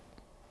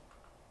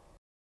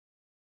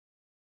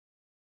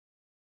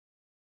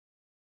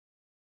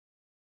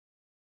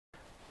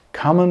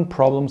 Common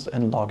problems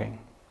in logging.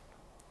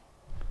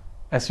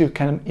 As you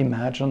can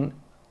imagine,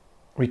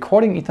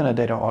 recording Ethernet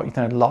data or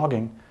Ethernet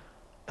logging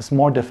is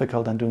more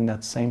difficult than doing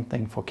that same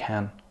thing for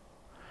CAN.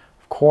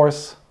 Of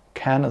course,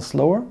 CAN is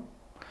slower,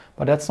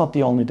 but that's not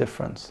the only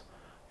difference.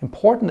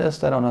 Important is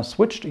that on a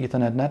switched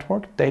Ethernet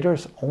network, data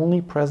is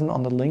only present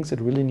on the links it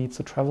really needs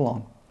to travel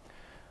on.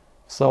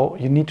 So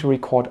you need to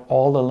record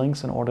all the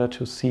links in order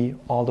to see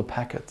all the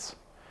packets.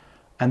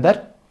 And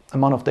that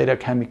amount of data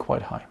can be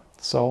quite high.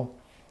 So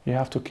you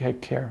have to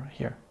take care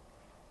here.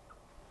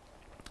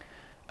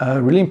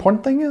 A really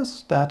important thing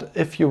is that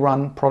if you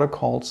run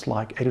protocols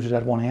like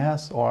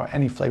 802.1as or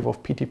any flavor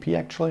of PTP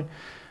actually,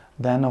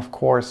 then of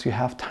course you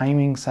have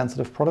timing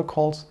sensitive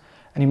protocols,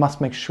 and you must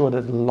make sure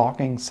that the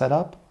logging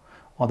setup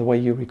or the way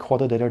you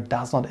record the data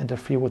does not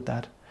interfere with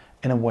that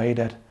in a way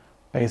that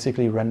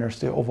basically renders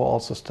the overall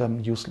system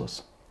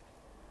useless.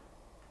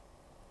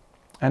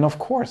 And of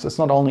course, it's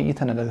not only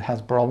Ethernet that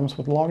has problems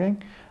with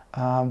logging.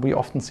 We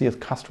often see as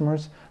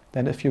customers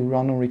that if you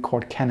run and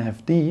record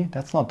CAN-FD,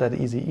 that's not that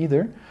easy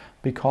either,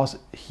 because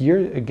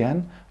here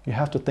again, you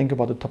have to think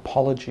about the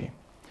topology.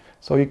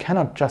 So you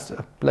cannot just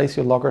place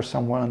your logger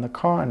somewhere in the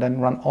car and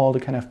then run all the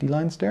CAN-FD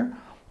lines there,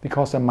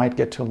 because they might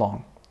get too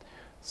long.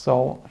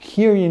 So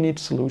here you need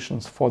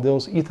solutions for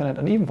those Ethernet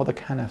and even for the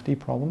CAN-FD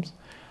problems.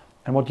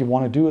 And what you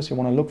want to do is you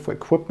want to look for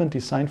equipment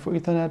designed for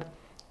Ethernet,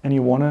 and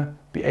you want to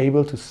be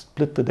able to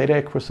split the data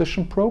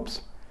acquisition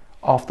probes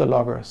off the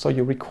logger. So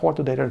you record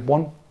the data at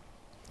one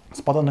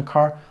spot on the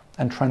car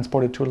and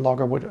transport it to a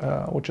logger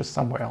which is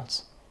somewhere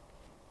else.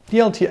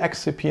 DLT,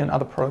 XCP, and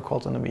other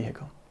protocols in the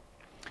vehicle.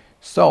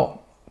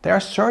 So there are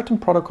certain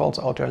protocols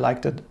out there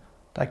like the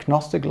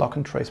Diagnostic Lock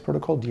and Trace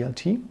Protocol,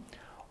 DLT,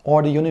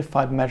 or the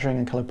Unified Measuring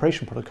and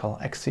Calibration Protocol,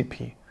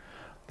 XCP,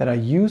 that are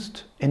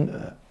used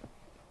in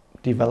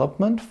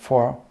development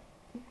for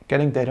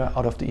getting data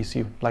out of the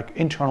ECU, like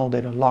internal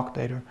data, log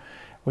data,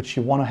 which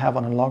you want to have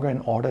on a logger in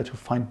order to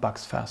find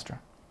bugs faster.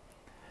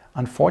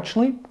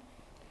 Unfortunately,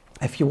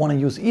 if you want to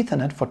use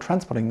Ethernet for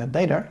transporting the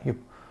data, you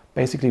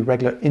basically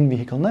regular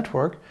in-vehicle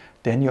network,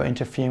 then you're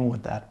interfering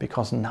with that,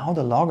 because now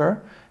the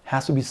logger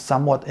has to be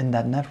somewhat in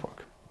that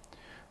network.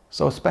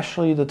 So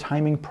especially the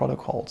timing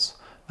protocols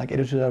like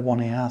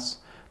 802.1as,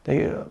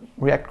 they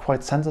react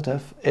quite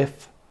sensitive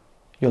if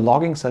your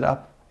logging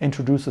setup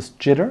introduces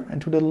jitter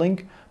into the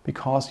link,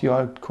 because you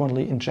are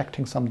currently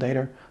injecting some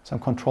data, some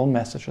control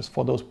messages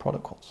for those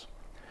protocols.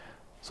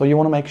 So you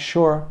want to make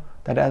sure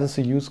that as is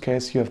a use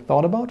case you have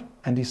thought about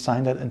and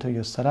design that into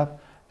your setup,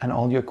 and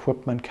all your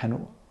equipment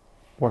can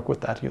work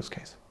with that use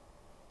case.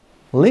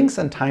 Links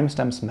and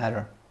timestamps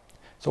matter.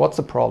 So what's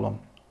the problem?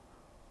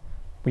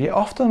 We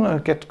often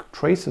get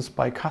traces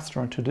by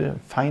customer to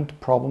find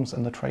problems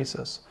in the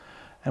traces.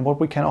 And what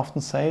we can often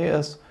say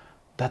is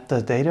that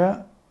the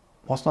data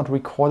was not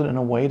recorded in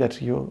a way that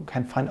you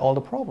can find all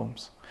the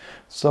problems.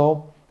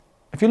 So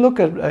if you look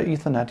at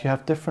Ethernet, you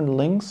have different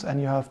links and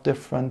you have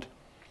different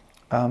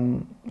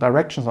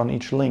directions on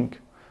each link.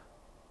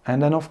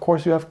 And then of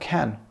course you have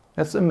CAN.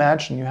 Let's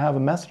imagine you have a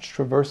message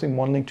traversing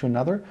one link to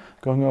another,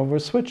 going over a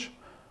switch.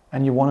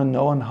 And you want to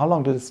know and how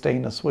long did it stay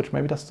in the switch.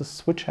 Maybe does the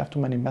switch have too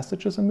many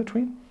messages in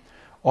between?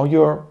 Or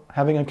you're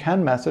having a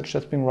CAN message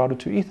that's being routed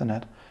to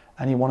Ethernet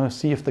and you want to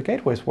see if the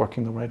gateway is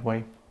working the right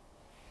way.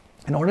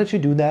 In order to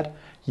do that,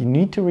 you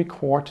need to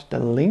record the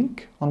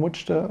link on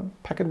which the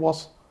packet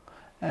was,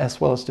 as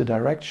well as the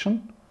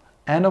direction.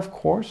 And of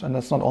course, and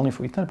that's not only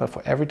for Ethernet, but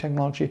for every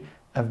technology,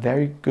 a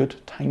very good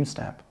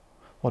timestamp.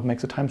 What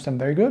makes a timestamp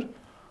very good?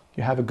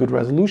 You have a good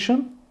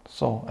resolution,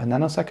 so a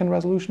nanosecond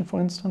resolution, for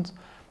instance,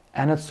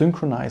 and it's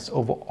synchronized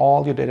over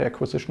all your data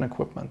acquisition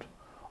equipment.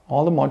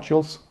 All the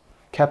modules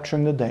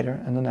capturing the data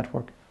in the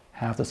network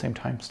have the same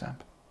timestamp.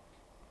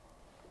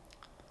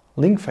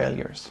 Link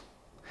failures.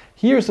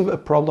 Here's a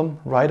problem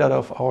right out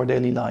of our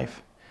daily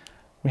life.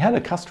 We had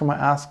a customer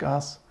ask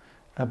us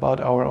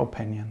about our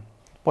opinion.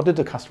 What did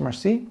the customer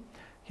see?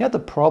 He had the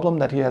problem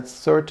that he had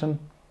certain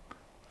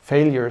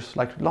failures,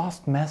 like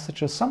lost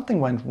messages, something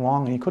went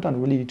wrong and he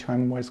couldn't really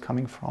determine where it's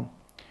coming from.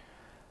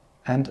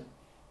 And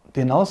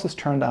the analysis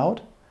turned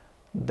out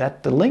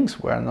that the links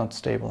were not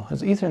stable,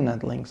 his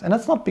Ethernet links. And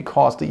that's not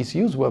because the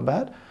ECUs were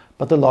bad,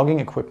 but the logging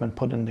equipment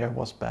put in there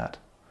was bad,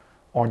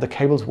 or the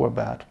cables were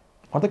bad,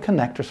 or the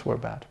connectors were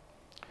bad.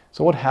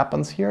 So what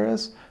happens here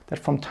is that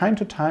from time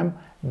to time,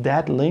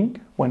 that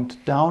link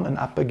went down and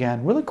up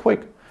again really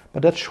quick,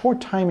 but that short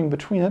timing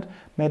between it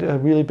made a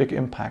really big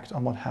impact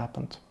on what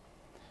happened.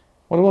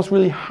 What was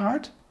really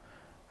hard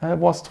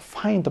was to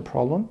find the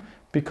problem,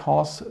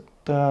 because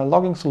the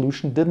logging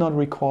solution did not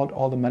record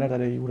all the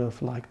metadata you would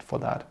have liked for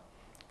that.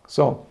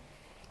 So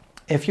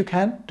if you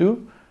can,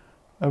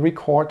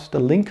 record the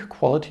link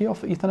quality of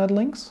the Ethernet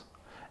links,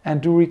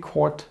 and do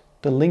record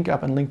the link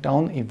up and link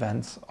down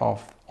events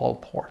of all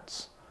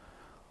ports.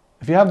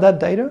 If you have that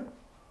data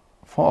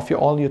of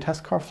all your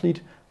test car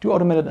fleet, do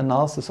automated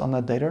analysis on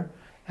that data,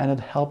 and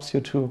it helps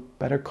you to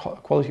better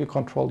quality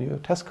control your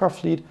test car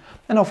fleet.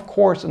 And of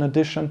course, in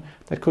addition,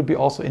 that could be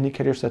also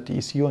indicators that the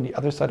ECU on the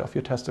other side of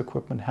your test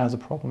equipment has a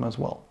problem as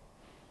well.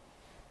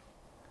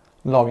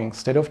 Logging,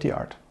 state of the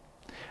art.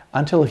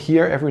 Until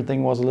here,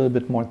 everything was a little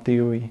bit more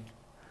theory.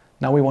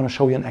 Now we want to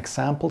show you an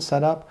example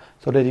setup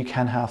so that you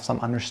can have some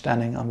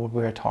understanding on what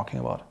we're talking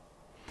about.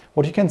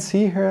 What you can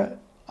see here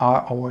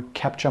are our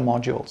capture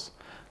modules.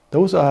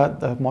 Those are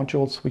the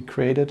modules we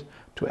created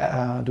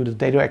to do the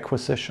data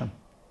acquisition.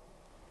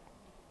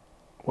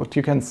 What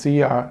you can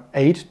see are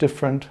 8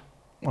 different,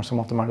 or some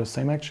of them are the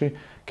same actually,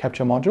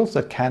 capture modules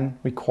that can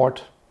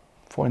record,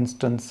 for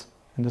instance,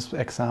 in this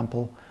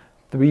example,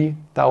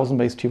 3,000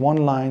 base T1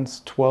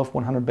 lines, 12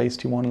 100 base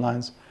T1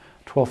 lines,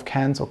 12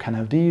 CANs or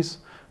CAN-FDs,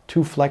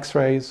 2 flex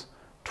rays,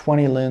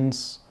 20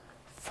 LINs,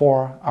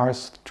 4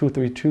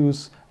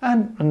 RS-232s,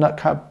 and a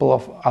couple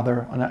of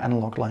other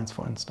analog lines,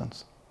 for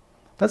instance.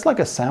 That's like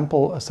a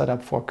sample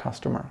setup for a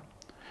customer.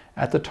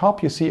 At the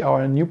top you see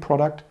our new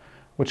product,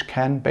 which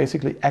can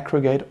basically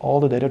aggregate all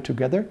the data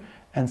together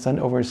and send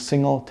over a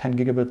single 10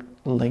 gigabit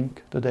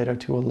link the data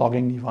to a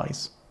logging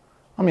device.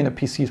 I mean, a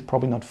PC is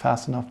probably not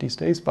fast enough these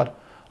days, but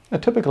a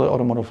typical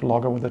automotive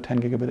logger with a 10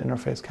 gigabit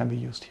interface can be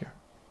used here.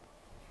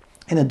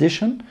 In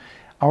addition,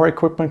 our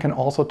equipment can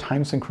also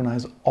time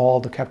synchronize all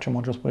the capture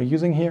modules we're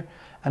using here,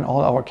 and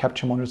all our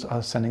capture modules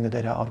are sending the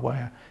data out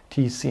via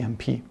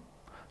TCMP.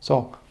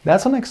 So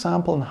that's an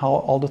example on how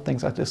all the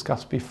things I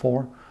discussed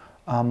before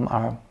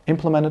are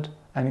implemented,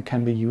 and it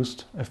can be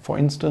used, for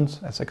instance,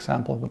 as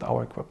example with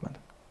our equipment.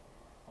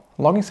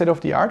 Logging state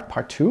of the art,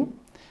 part 2.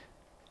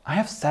 I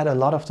have said a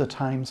lot of the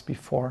times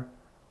before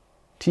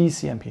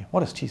TCMP.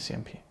 What is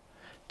TCMP?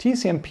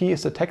 TCMP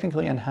is the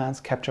Technically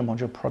Enhanced Capture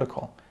Module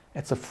Protocol.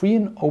 It's a free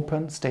and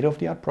open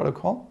state-of-the-art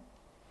protocol,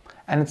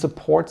 and it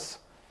supports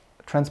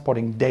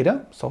transporting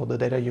data, so the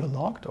data you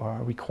logged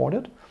or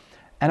recorded,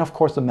 and of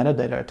course the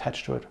metadata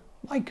attached to it,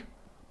 like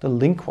the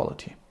link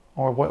quality,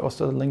 or what was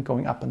the link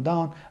going up and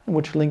down, and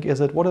which link is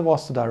it, what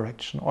was the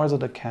direction, or is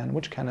it a CAN,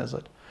 which CAN is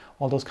it,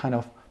 all those kind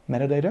of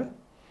metadata.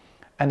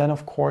 And then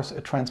of course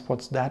it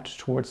transports that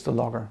towards the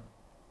logger.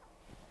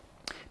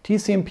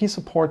 TCMP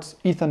supports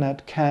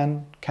Ethernet,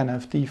 CAN,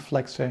 CAN-FD,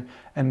 FlexRay,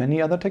 and many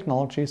other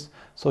technologies,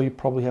 so you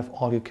probably have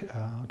all your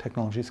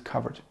technologies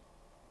covered.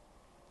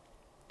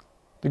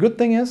 The good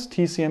thing is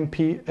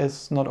TCMP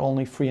is not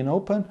only free and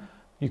open,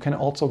 you can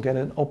also get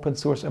an open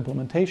source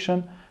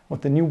implementation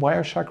with the new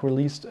Wireshark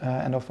released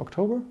end of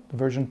October, the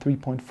version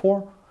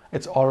 3.4.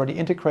 It's already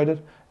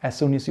integrated. As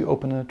soon as you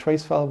open a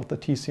trace file with the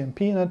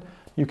TCMP in it,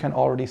 you can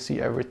already see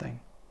everything.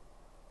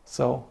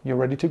 So you're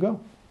ready to go.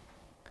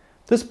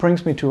 This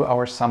brings me to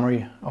our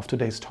summary of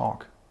today's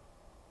talk.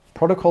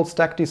 Protocol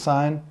stack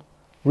design,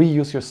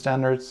 reuse your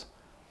standards,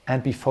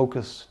 and be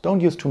focused.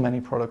 Don't use too many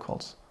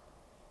protocols.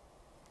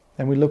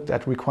 Then we looked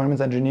at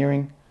requirements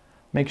engineering.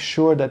 Make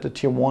sure that the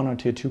tier 1 or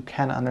tier 2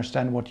 can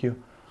understand what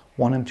you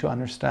want him to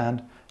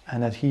understand,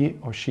 and that he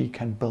or she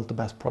can build the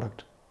best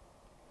product.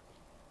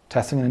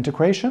 Testing and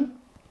integration.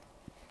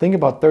 Think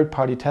about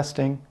third-party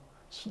testing,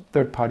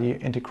 third-party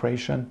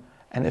integration,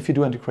 and if you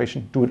do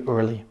integration, do it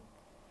early.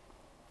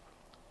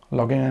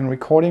 Logging and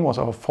recording was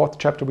our 4th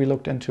chapter we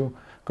looked into.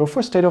 Go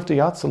for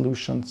state-of-the-art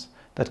solutions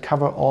that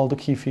cover all the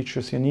key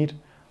features you need,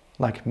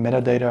 like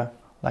metadata,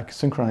 like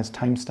synchronized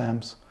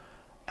timestamps,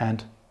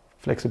 and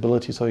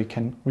flexibility so you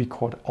can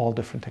record all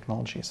different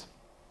technologies.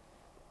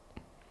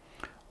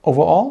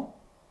 Overall,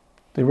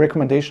 the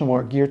recommendation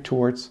were geared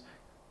towards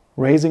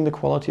raising the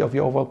quality of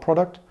your overall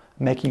product,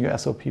 making your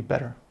SOP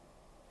better.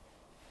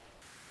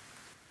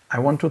 I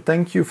want to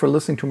thank you for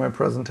listening to my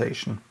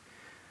presentation.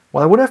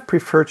 While I would have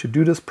preferred to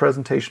do this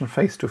presentation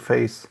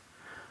face-to-face,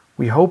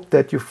 we hope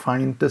that you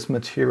find this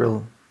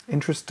material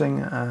interesting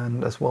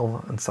and as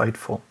well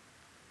insightful.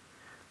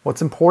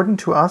 What's important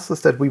to us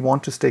is that we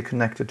want to stay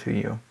connected to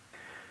you.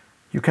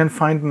 You can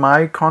find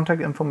my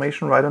contact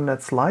information right on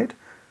that slide,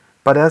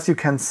 but as you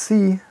can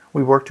see,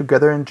 we work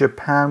together in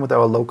Japan with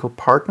our local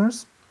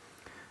partners,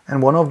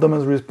 and one of them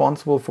is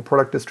responsible for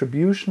product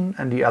distribution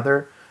and the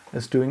other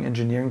is doing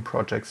engineering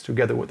projects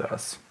together with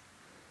us.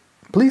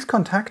 Please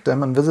contact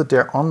them and visit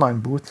their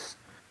online booths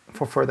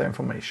for further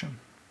information.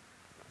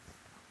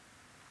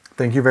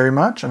 Thank you very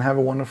much and have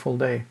a wonderful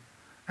day.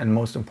 And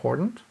most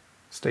important,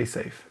 stay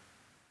safe.